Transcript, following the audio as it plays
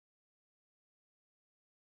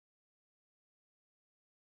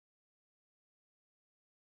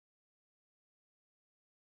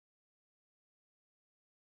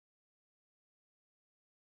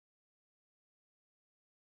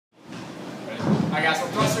Alright guys, so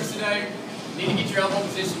thrusters today, you need to get your elbow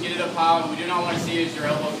position, get it up high. What we do not want to see is your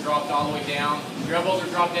elbows dropped all the way down. If your elbows are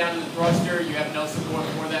dropped down in the thruster, you have no support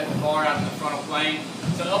for that bar out in the frontal plane.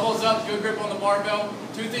 So elbows up, good grip on the barbell.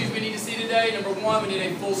 Two things we need to see today. Number one, we need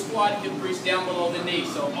a full squat, hip crease down below the knee.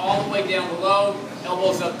 So all the way down below,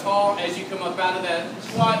 elbows up tall. As you come up out of that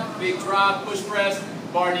squat, big drive, push press,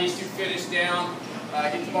 bar needs to finish down.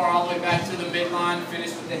 Get the bar all the way back to the midline, finish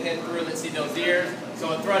with the head through, let's see those ears.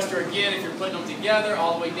 So a thruster again, if you're putting them together,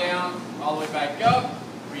 all the way down, all the way back up,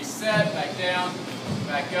 reset, back down,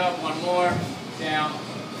 back up, one more, down,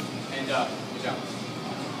 and up. Good job.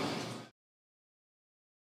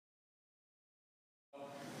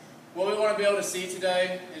 What we want to be able to see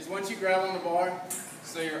today is once you grab on the bar,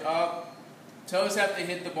 so you're up, toes have to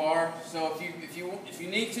hit the bar. So if you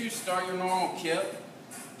need to, start your normal kip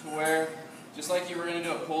to where, just like you were going to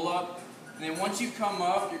do a pull-up, and then once you come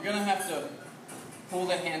up, you're going to have to pull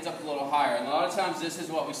the hands up a little higher. And a lot of times this is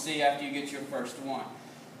what we see after you get your first one.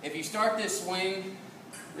 If you start this swing,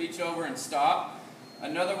 reach over and stop.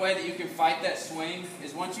 Another way that you can fight that swing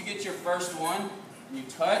is once you get your first one, and you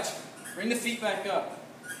touch, bring the feet back up.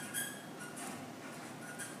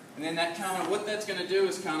 And then that kind of, what that's going to do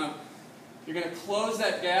is kind of, you're going to close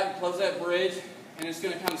that gap, close that bridge, and it's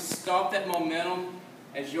going to kind of stop that momentum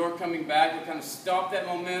as you're coming back. You'll kind of stop that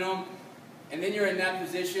momentum, and then you're in that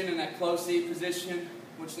position, in that close seat position,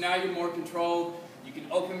 which now you're more controlled. You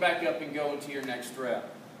can open back up and go into your next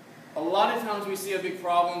rep. A lot of times we see a big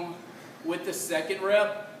problem with the second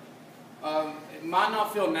rep. It might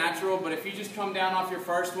not feel natural, but if you just come down off your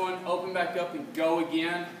first one, open back up and go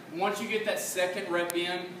again. Once you get that second rep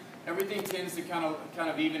in, everything tends to kind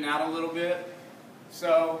of even out a little bit.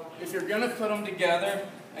 So if you're going to put them together,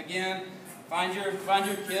 again, find your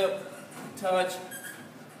kip, touch,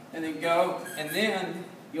 and then go, and then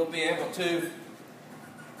you'll be able to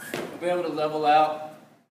level out